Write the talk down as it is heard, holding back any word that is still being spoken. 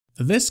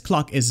This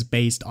clock is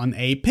based on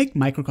a PIC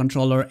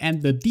microcontroller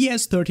and the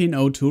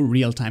DS1302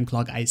 real-time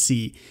clock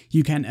IC.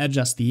 You can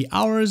adjust the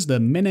hours,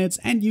 the minutes,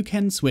 and you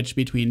can switch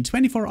between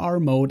 24-hour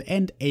mode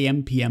and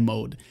AM/PM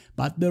mode.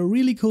 But the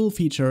really cool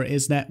feature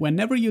is that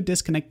whenever you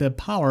disconnect the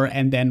power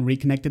and then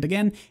reconnect it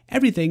again,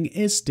 everything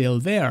is still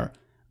there.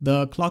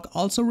 The clock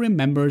also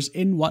remembers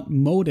in what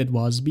mode it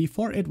was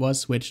before it was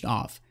switched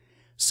off.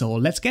 So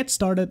let's get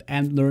started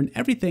and learn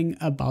everything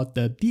about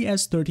the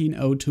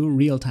DS1302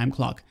 real-time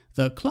clock,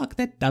 the clock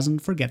that doesn't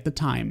forget the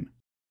time.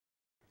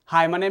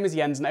 Hi, my name is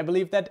Jens and I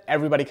believe that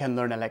everybody can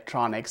learn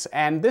electronics,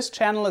 and this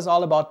channel is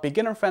all about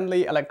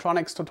beginner-friendly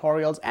electronics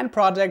tutorials and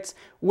projects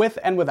with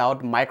and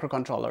without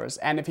microcontrollers.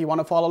 And if you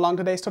want to follow along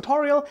today's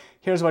tutorial,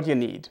 here's what you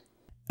need.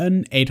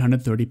 An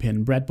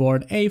 830-pin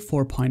breadboard, a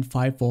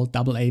 4.5-volt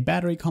AA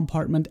battery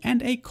compartment,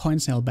 and a coin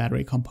cell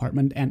battery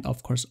compartment, and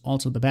of course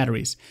also the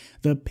batteries.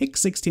 The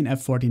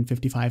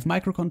PIC16F1455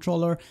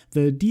 microcontroller,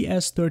 the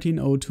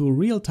DS1302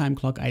 real-time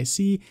clock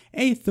IC,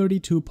 a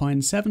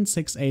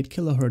 32.768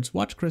 kHz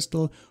watch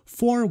crystal,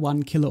 4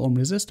 1 kΩ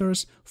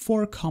resistors,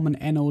 4 common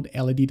anode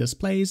LED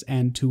displays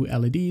and 2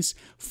 LEDs,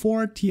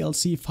 4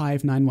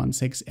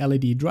 TLC5916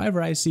 LED driver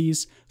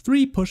ICs,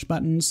 3 push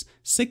buttons,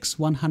 6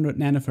 100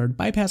 nanofarad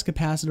bypass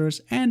capacitors,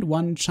 and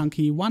 1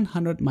 chunky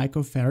 100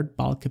 microfarad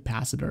bulk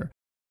capacitor.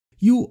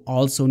 You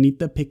also need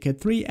the PIC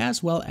Kit 3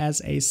 as well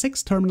as a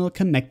 6-terminal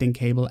connecting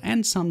cable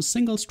and some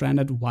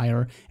single-stranded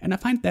wire, and I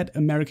find that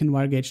American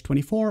wire gauge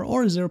 24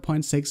 or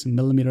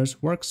 0.6mm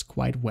works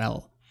quite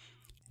well.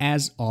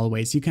 As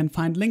always, you can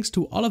find links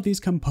to all of these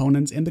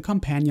components in the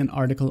companion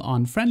article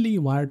on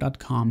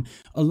friendlywire.com,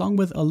 along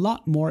with a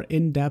lot more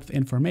in-depth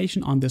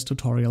information on this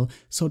tutorial,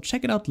 so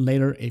check it out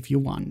later if you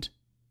want.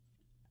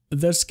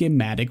 The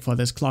schematic for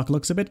this clock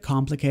looks a bit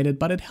complicated,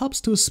 but it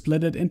helps to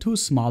split it into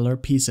smaller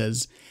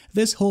pieces.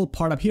 This whole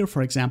part up here,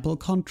 for example,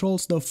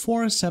 controls the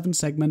 4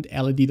 7-segment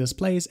LED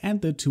displays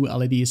and the 2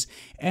 LEDs,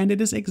 and it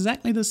is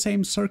exactly the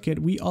same circuit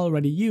we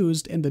already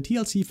used in the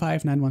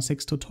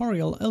TLC5916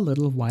 tutorial a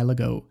little while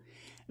ago.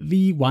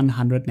 The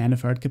 100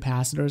 nanofarad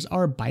capacitors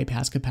are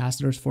bypass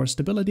capacitors for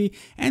stability,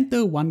 and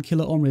the 1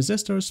 kΩ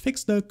resistors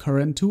fix the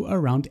current to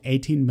around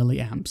 18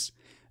 milliamps.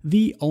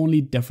 The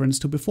only difference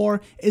to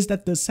before is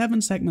that the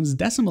 7 segments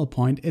decimal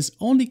point is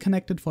only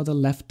connected for the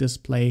left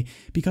display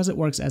because it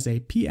works as a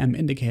PM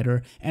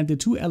indicator, and the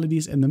 2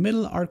 LEDs in the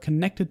middle are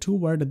connected to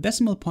where the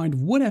decimal point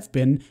would have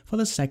been for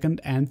the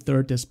second and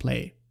third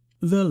display.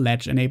 The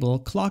latch enable,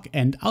 clock,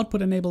 and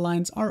output enable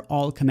lines are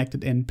all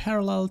connected in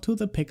parallel to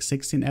the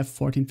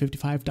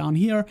PIC16F1455 down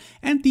here,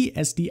 and the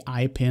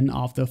SDI pin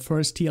of the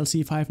first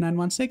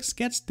TLC5916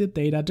 gets the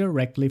data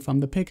directly from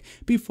the PIC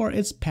before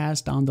it's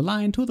passed down the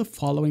line to the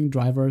following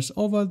drivers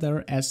over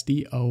their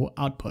SDO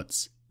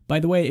outputs. By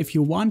the way, if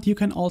you want, you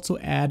can also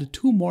add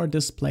 2 more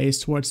displays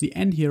towards the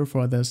end here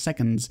for the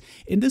seconds.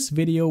 In this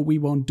video, we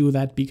won't do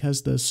that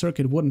because the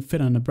circuit wouldn't fit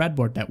on a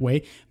breadboard that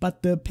way,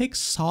 but the PIC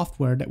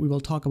software that we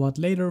will talk about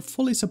later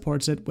fully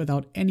supports it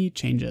without any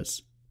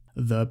changes.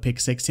 The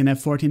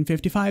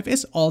PIC16F1455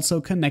 is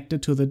also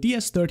connected to the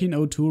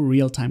DS1302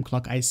 real-time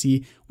clock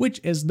IC, which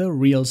is the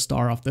real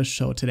star of the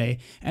show today,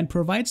 and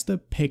provides the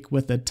PIC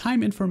with the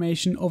time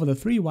information over the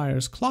 3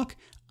 wires clock,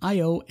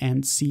 I/O,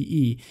 and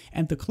CE,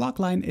 and the clock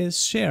line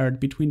is shared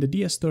between the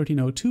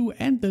DS1302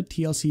 and the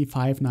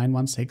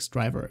TLC5916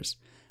 drivers.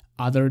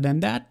 Other than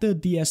that, the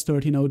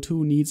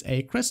DS1302 needs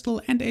a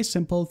crystal and a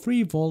simple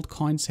 3-volt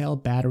coin cell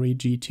battery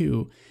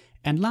G2.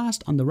 And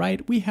last, on the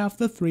right, we have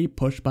the 3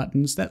 push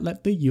buttons that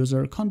let the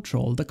user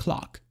control the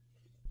clock.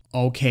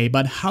 Okay,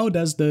 but how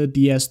does the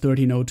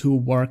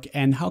DS1302 work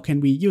and how can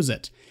we use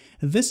it?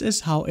 This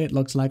is how it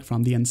looks like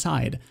from the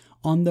inside.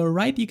 On the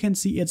right, you can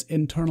see its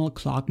internal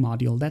clock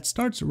module that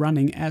starts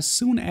running as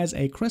soon as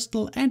a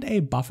crystal and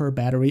a buffer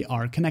battery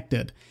are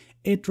connected.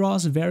 It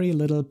draws very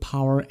little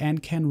power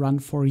and can run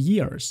for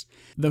years.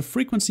 The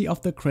frequency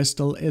of the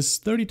crystal is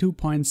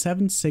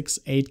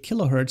 32.768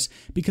 kHz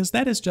because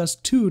that is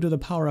just 2 to the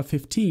power of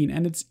 15,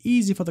 and it's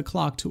easy for the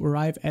clock to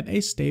arrive at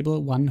a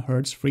stable 1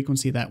 Hz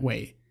frequency that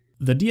way.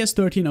 The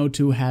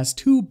DS1302 has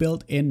 2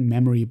 built-in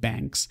memory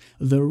banks.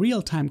 The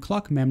real-time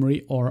clock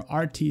memory, or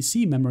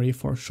RTC memory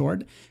for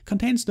short,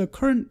 contains the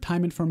current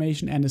time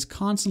information and is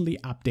constantly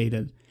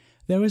updated.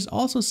 There is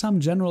also some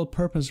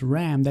general-purpose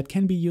RAM that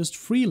can be used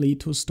freely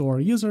to store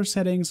user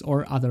settings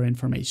or other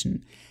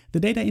information.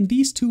 The data in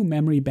these 2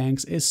 memory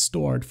banks is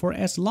stored for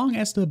as long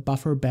as the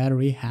buffer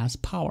battery has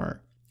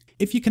power.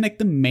 If you connect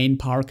the main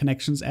power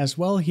connections as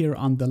well here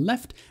on the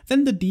left,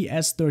 then the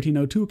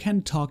DS1302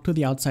 can talk to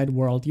the outside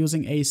world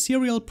using a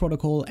serial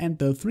protocol and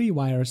the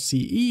 3-wire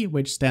CE,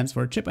 which stands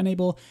for chip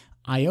enable,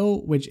 I/O,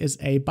 which is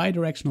a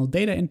bidirectional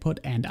data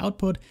input and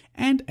output,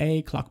 and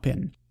a clock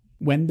pin.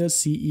 When the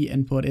CE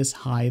input is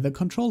high, the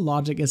control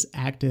logic is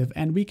active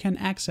and we can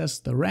access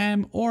the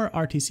RAM or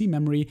RTC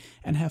memory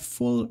and have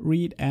full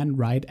read and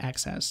write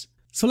access.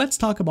 So let's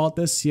talk about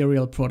the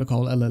serial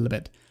protocol a little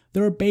bit.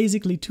 There are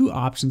basically 2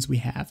 options we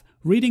have,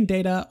 reading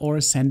data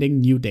or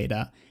sending new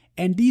data.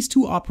 And these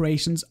 2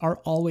 operations are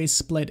always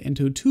split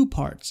into 2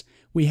 parts.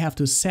 we have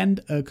to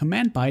send a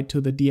command byte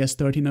to the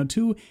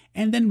DS1302,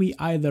 and then we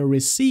either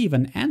receive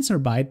an answer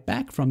byte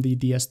back from the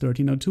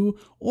DS1302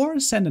 or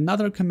send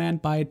another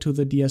command byte to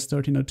the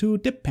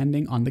DS1302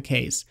 depending on the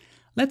case.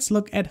 Let's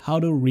look at how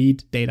to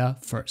read data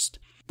first.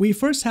 We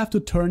first have to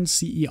turn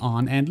CE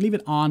on and leave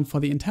it on for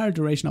the entire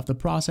duration of the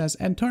process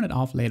and turn it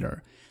off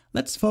later.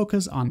 Let's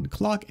focus on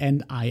clock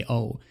and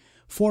I/O.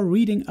 For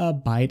reading a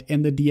byte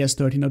in the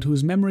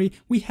DS1302's memory,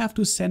 we have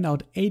to send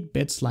out 8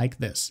 bits like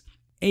this.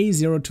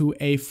 A0 to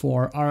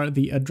A4 are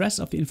the address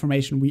of the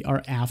information we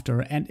are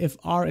after, and if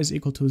R is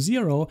equal to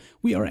 0,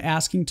 we are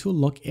asking to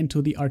look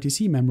into the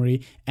RTC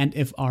memory, and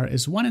if R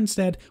is 1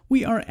 instead,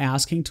 we are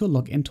asking to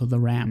look into the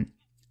RAM.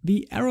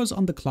 The arrows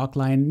on the clock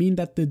line mean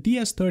that the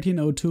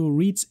DS1302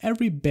 reads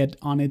every bit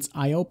on its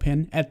I/O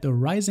pin at the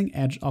rising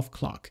edge of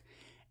clock.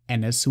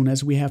 And as soon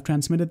as we have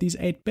transmitted these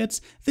 8 bits,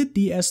 the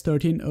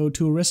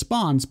DS1302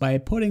 responds by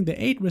putting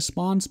the 8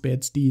 response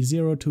bits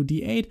D0 to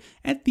D8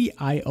 at the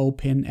I/O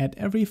pin at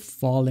every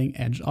falling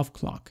edge of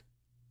clock.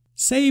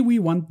 Say we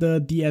want the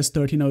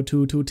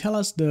DS1302 to tell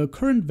us the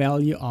current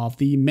value of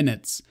the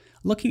minutes.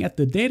 Looking at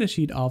the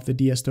datasheet of the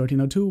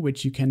DS1302,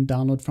 which you can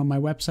download from my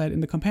website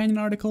in the companion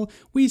article,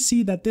 we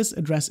see that this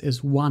address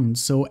is 1,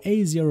 so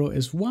A0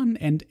 is 1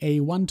 and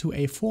A1 to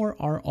A4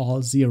 are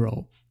all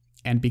 0.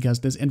 And because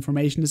this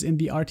information is in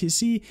the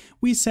RTC,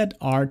 we set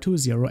R to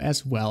 0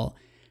 as well.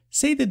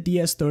 Say the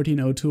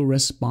DS1302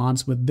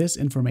 responds with this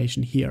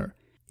information here.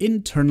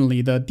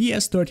 Internally, the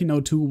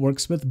DS1302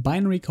 works with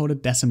binary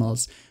coded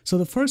decimals, so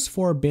the first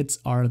 4 bits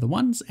are the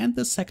 1s and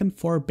the second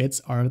 4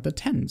 bits are the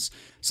 10s.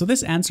 So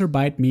this answer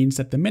byte means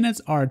that the minutes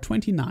are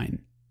 29.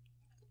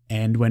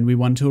 And when we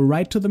want to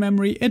write to the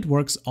memory, it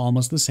works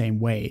almost the same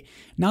way.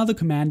 Now the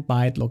command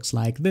byte looks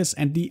like this,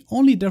 and the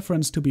only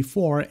difference to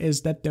before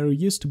is that there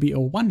used to be a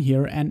 1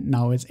 here and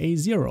now it's a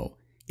 0.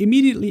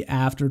 Immediately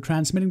after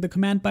transmitting the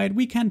command byte,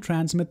 we can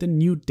transmit the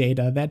new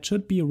data that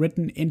should be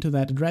written into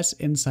that address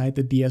inside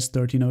the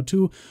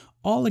DS1302,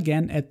 all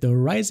again at the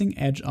rising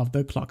edge of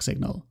the clock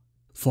signal.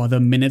 For the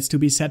minutes to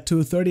be set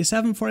to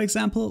 37, for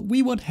example,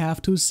 we would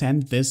have to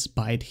send this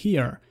byte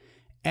here.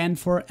 And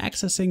for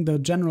accessing the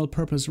general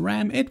purpose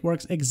RAM, it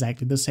works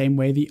exactly the same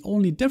way. The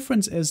only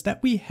difference is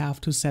that we have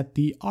to set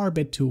the R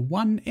bit to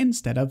 1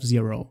 instead of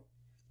 0.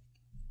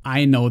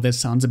 I know this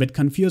sounds a bit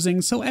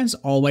confusing, so as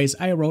always,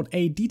 I wrote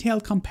a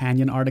detailed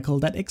companion article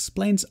that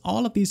explains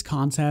all of these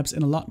concepts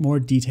in a lot more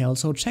detail,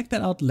 so check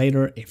that out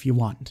later if you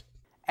want.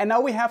 And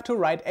now we have to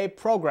write a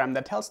program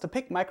that tells the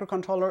PIC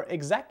microcontroller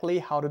exactly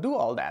how to do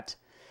all that.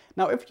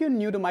 Now, if you're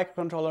new to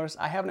microcontrollers,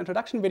 I have an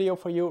introduction video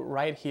for you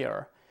right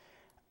here.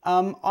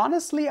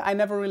 Honestly, I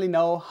never really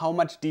know how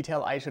much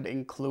detail I should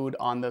include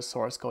on the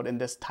source code in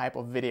this type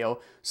of video.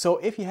 So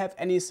if you have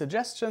any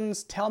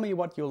suggestions, tell me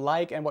what you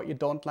like and what you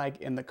don't like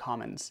in the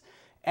comments.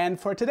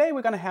 And for today,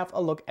 we're gonna have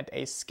a look at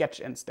a sketch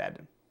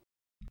instead.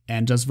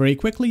 And just very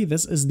quickly,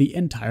 this is the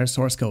entire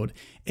source code.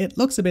 It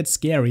looks a bit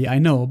scary, I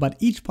know, but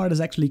each part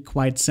is actually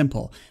quite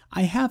simple.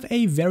 I have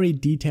a very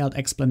detailed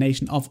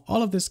explanation of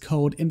all of this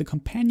code in the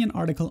companion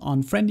article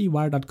on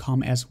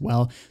friendlywire.com as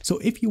well, so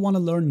if you want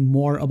to learn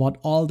more about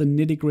all the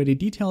nitty-gritty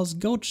details,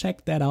 go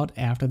check that out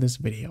after this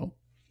video.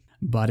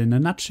 But in a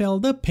nutshell,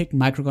 the PIC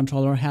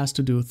microcontroller has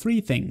to do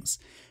 3 things: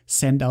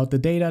 send out the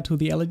data to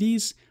the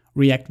LEDs,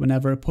 react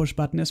whenever a push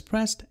button is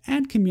pressed,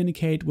 and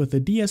communicate with the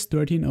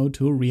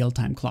DS1302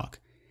 real-time clock.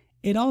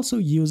 It also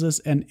uses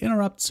an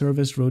interrupt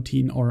service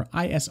routine, or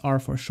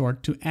ISR for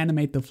short, to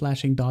animate the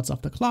flashing dots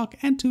of the clock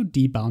and to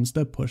debounce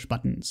the push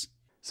buttons.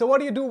 So what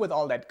do you do with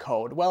all that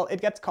code? Well,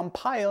 it gets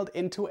compiled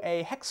into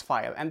a hex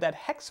file, and that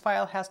hex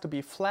file has to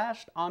be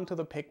flashed onto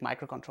the PIC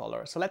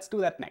microcontroller. So let's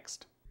do that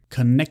next.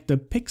 Connect the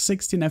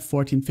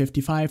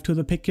PIC16F1455 to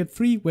the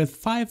PIC-Kit3 with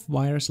 5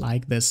 wires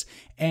like this,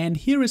 and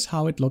here is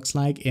how it looks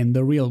like in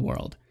the real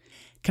world.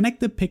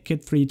 Connect the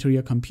PIC-Kit3 to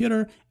your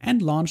computer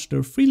and launch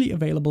the freely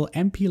available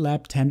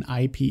MPLAB 10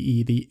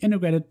 IPE, the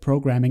Integrated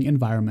Programming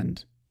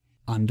Environment.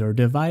 Under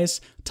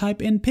Device,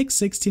 type in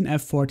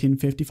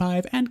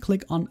PIC16F1455 and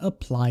click on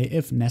Apply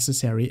if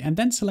necessary, and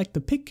then select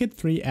the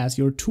PIC-Kit3 as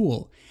your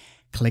tool.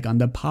 Click on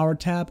the Power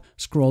tab,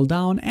 scroll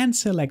down and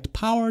select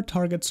Power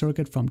Target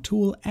Circuit from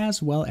Tool,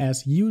 as well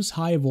as Use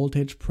High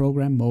Voltage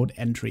Program Mode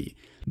Entry.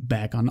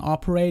 Back on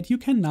Operate, you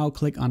can now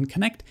click on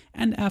Connect,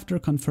 and after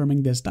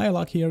confirming this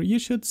dialog here, you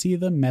should see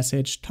the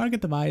message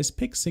Target Device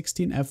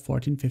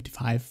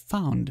PIC16F1455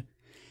 found.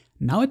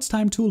 Now it's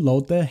time to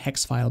load the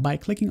hex file by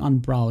clicking on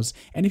Browse,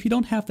 and if you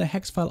don't have the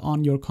hex file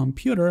on your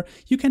computer,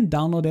 you can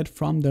download it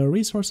from the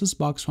resources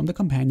box from the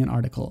companion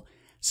article.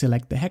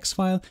 Select the hex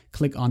file,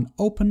 click on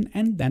Open,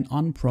 and then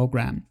on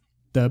Program.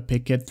 The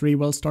PIC-Kit3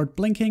 will start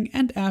blinking,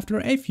 and after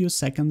a few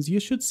seconds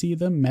you should see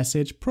the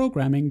message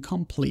Programming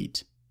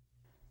Complete.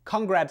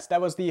 Congrats,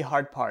 that was the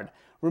hard part.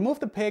 Remove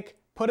the PIC,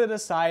 put it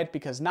aside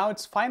because now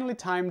it's finally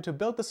time to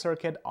build the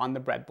circuit on the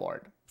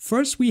breadboard.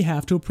 First, we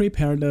have to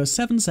prepare the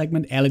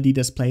 7-segment LED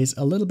displays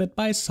a little bit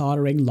by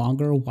soldering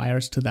longer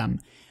wires to them.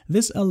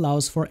 This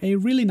allows for a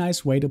really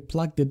nice way to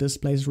plug the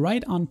displays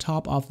right on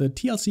top of the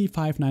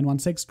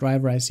TLC5916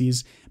 driver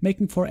ICs,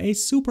 making for a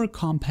super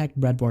compact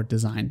breadboard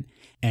design.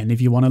 And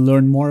if you want to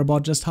learn more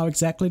about just how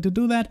exactly to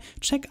do that,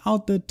 check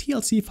out the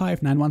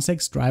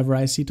TLC5916 driver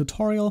IC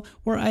tutorial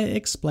where I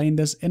explain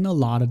this in a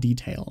lot of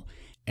detail.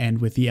 And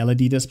with the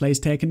LED displays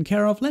taken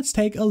care of, let's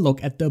take a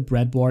look at the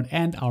breadboard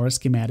and our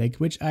schematic,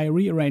 which I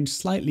rearranged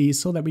slightly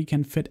so that we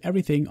can fit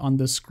everything on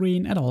the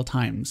screen at all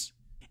times.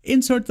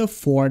 Insert the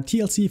 4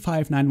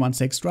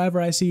 TLC5916 driver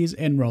ICs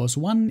in rows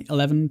 1,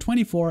 11,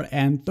 24,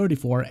 and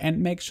 34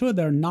 and make sure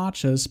their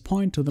notches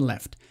point to the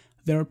left.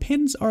 Their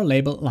pins are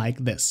labeled like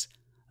this.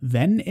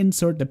 Then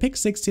insert the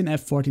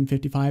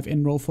PIC16F1455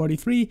 in row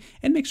 43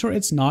 and make sure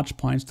its notch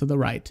points to the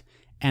right.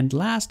 And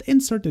last,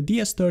 insert the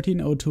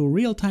DS1302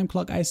 real-time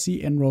clock IC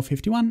in row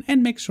 51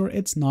 and make sure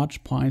its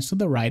notch points to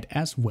the right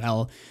as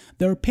well.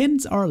 Their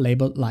pins are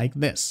labeled like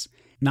this.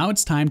 Now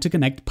it's time to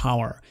connect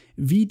power.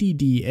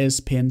 VDD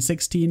is pin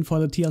 16 for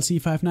the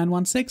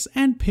TLC5916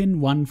 and pin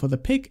 1 for the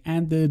PIC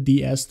and the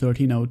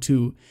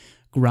DS1302.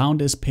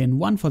 Ground is pin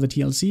 1 for the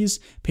TLCs,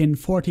 pin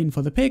 14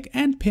 for the PIC,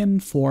 and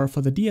pin 4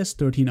 for the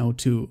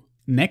DS1302.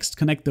 Next,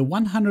 connect the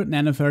 100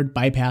 nanofarad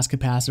bypass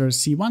capacitors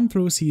C1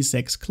 through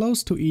C6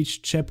 close to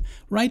each chip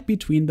right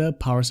between the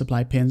power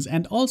supply pins,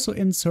 and also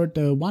insert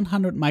the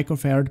 100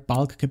 microfarad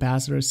bulk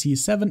capacitor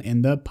C7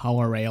 in the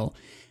power rail.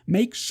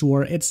 Make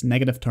sure its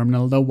negative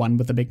terminal, the one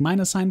with the big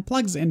minus sign,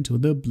 plugs into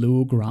the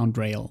blue ground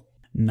rail.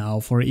 Now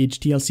for each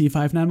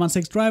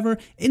TLC5916 driver,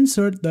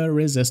 insert the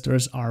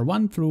resistors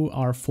R1 through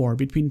R4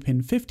 between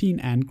pin 15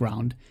 and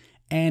ground.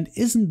 And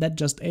isn't that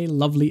just a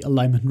lovely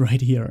alignment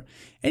right here?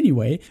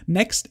 Anyway,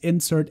 next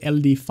insert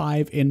LED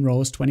 5 in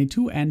rows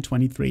 22 and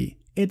 23.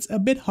 It's a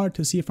bit hard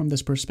to see from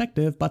this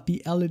perspective, but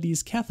the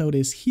LED's cathode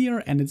is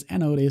here and its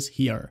anode is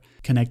here.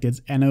 Connect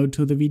its anode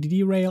to the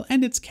VDD rail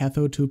and its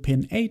cathode to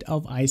pin 8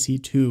 of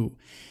IC2.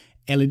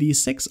 LED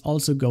 6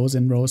 also goes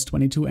in rows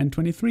 22 and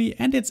 23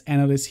 and its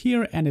anode is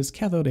here and its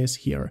cathode is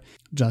here.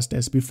 Just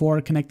as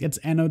before, connect its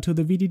anode to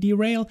the VDD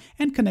rail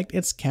and connect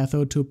its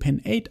cathode to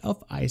pin 8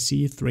 of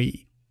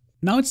IC3.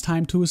 Now it's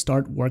time to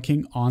start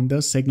working on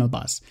the signal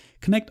bus.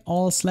 Connect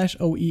all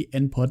 /OE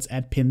inputs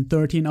at pin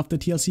 13 of the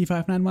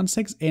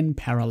TLC5916 in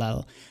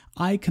parallel.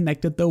 I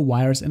connected the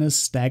wires in a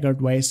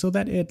staggered way so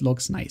that it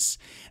looks nice.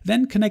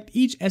 Then connect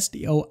each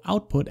SDO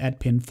output at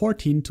pin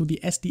 14 to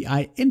the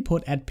SDI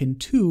input at pin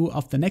 2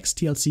 of the next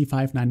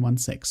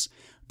TLC5916.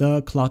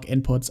 The clock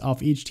inputs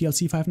of each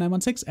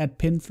TLC5916 at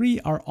pin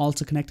 3 are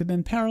also connected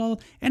in parallel,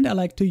 and I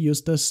like to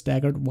use the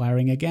staggered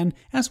wiring again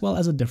as well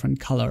as a different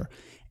color.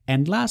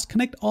 And last,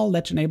 connect all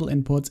latch enable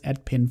inputs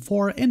at pin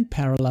 4 in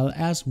parallel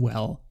as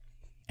well.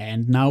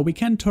 And now we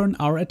can turn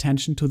our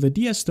attention to the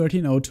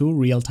DS1302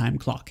 real-time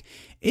clock.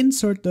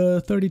 Insert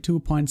the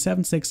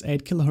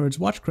 32.768 kHz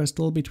watch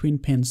crystal between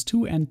pins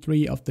 2 and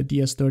 3 of the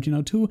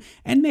DS1302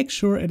 and make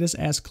sure it is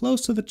as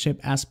close to the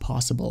chip as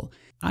possible.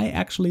 I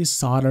actually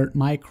soldered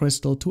my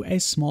crystal to a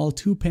small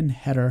 2-pin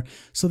header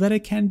so that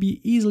it can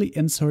be easily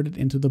inserted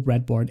into the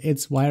breadboard.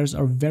 Its wires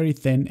are very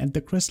thin and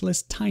the crystal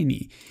is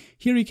tiny.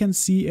 Here you can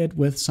see it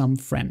with some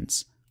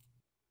friends.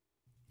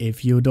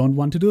 If you don't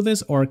want to do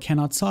this or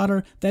cannot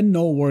solder, then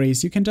no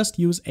worries, you can just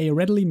use a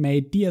readily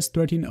made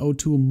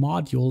DS1302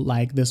 module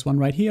like this one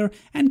right here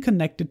and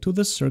connect it to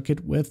the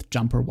circuit with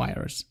jumper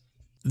wires.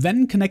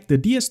 Then connect the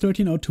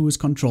DS1302's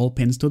control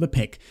pins to the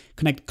PIC.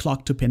 Connect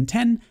clock to pin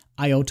 10,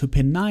 I/O to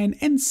pin 9,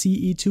 and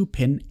CE to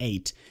pin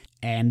 8.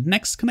 And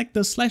next, connect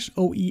the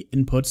 /OE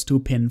inputs to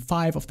pin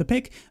 5 of the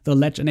PIC, the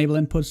latch enable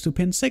inputs to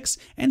pin 6,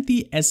 and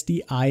the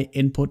SDI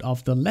input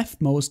of the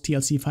leftmost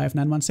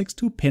TLC5916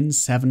 to pin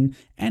 7,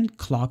 and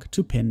clock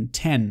to pin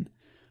 10.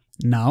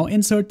 Now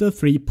insert the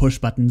 3 push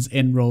buttons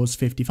in rows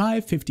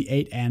 55,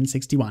 58, and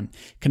 61.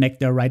 Connect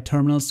their right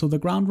terminals to the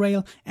ground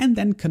rail, and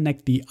then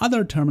connect the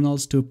other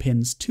terminals to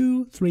pins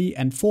 2, 3,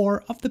 and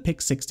 4 of the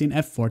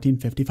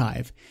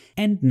PIC16F1455.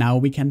 And now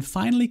we can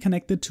finally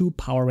connect the 2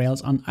 power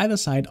rails on either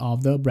side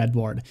of the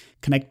breadboard.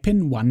 Connect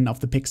pin 1 of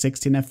the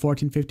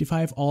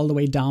PIC16F1455 all the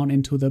way down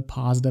into the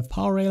positive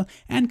power rail,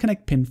 and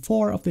connect pin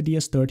 4 of the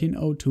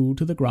DS1302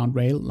 to the ground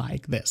rail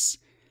like this.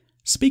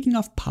 Speaking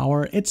of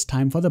power, it's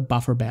time for the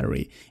buffer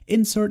battery.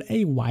 Insert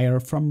a wire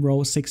from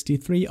row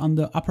 63 on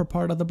the upper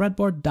part of the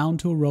breadboard down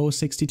to row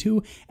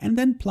 62 and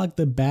then plug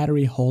the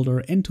battery holder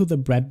into the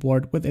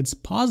breadboard with its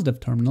positive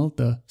terminal,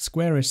 the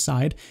squarish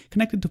side,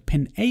 connected to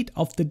pin 8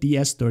 of the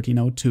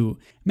DS1302.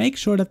 Make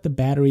sure that the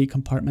battery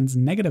compartment's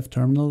negative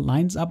terminal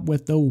lines up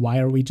with the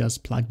wire we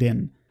just plugged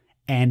in.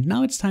 And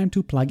now it's time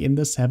to plug in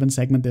the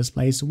 7-segment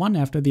displays one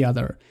after the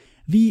other.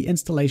 The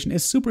installation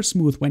is super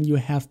smooth when you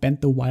have bent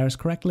the wires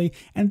correctly,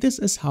 and this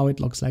is how it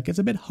looks like. It's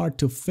a bit hard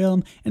to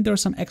film, and there are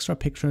some extra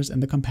pictures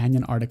in the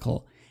companion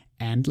article.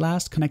 And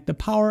last, connect the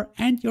power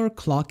and your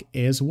clock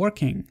is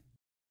working.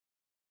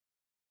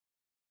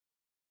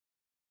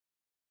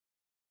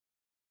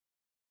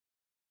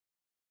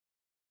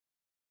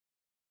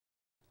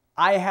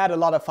 I had a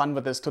lot of fun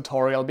with this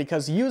tutorial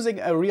because using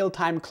a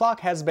real-time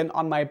clock has been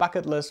on my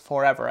bucket list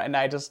forever and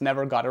I just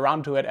never got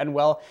around to it, and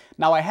well,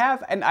 now I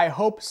have, and I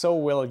hope so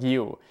will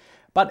you.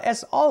 But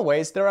as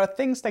always, there are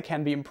things that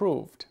can be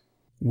improved.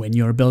 When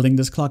you're building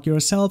this clock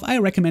yourself, I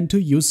recommend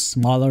to use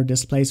smaller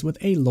displays with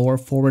a lower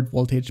forward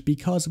voltage,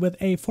 because with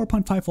a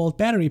 4.5 volt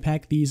battery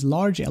pack, these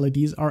large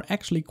LEDs are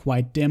actually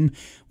quite dim,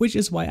 which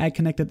is why I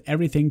connected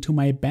everything to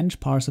my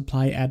bench power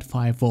supply at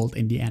 5 volt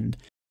in the end.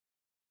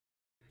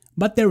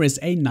 But there is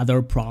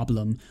another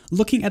problem.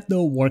 Looking at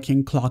the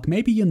working clock,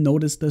 maybe you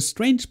noticed the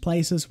strange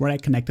places where I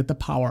connected the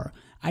power.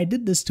 I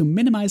did this to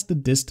minimize the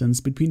distance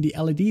between the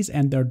LEDs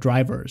and their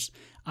drivers.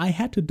 I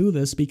had to do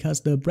this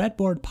because the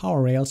breadboard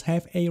power rails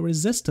have a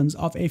resistance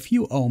of a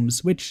few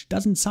ohms, which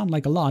doesn't sound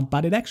like a lot,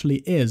 but it actually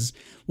is.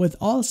 With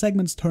all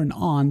segments turned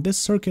on, this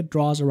circuit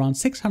draws around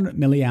 600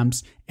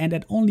 milliamps, and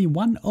at only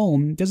 1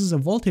 ohm, this is a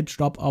voltage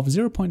drop of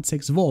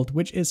 0.6 volt,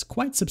 which is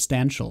quite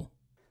substantial.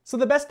 So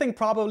the best thing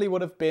probably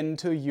would have been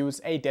to use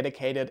a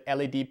dedicated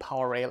LED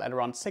power rail at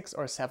around 6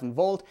 or 7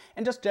 volt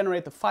and just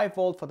generate the 5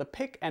 volt for the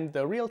PIC and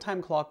the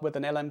real-time clock with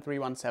an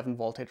LM317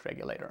 voltage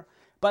regulator.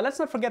 But let's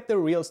not forget the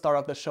real star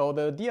of the show,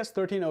 the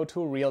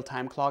DS1302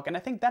 real-time clock, and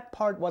I think that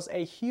part was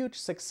a huge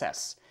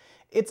success.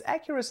 Its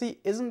accuracy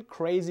isn't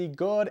crazy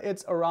good,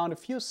 it's around a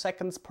few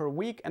seconds per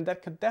week, and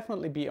that could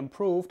definitely be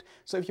improved.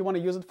 So if you want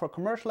to use it for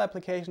commercial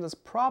applications, it's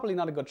probably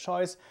not a good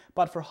choice,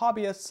 but for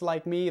hobbyists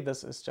like me,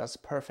 this is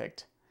just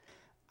perfect.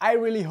 I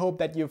really hope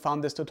that you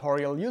found this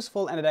tutorial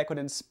useful and that I could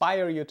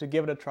inspire you to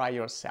give it a try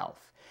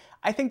yourself.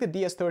 I think the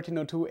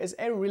DS1302 is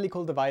a really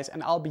cool device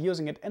and I'll be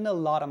using it in a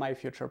lot of my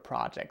future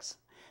projects.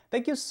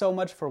 Thank you so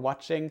much for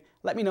watching.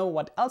 Let me know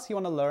what else you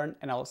want to learn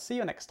and I'll see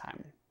you next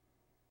time.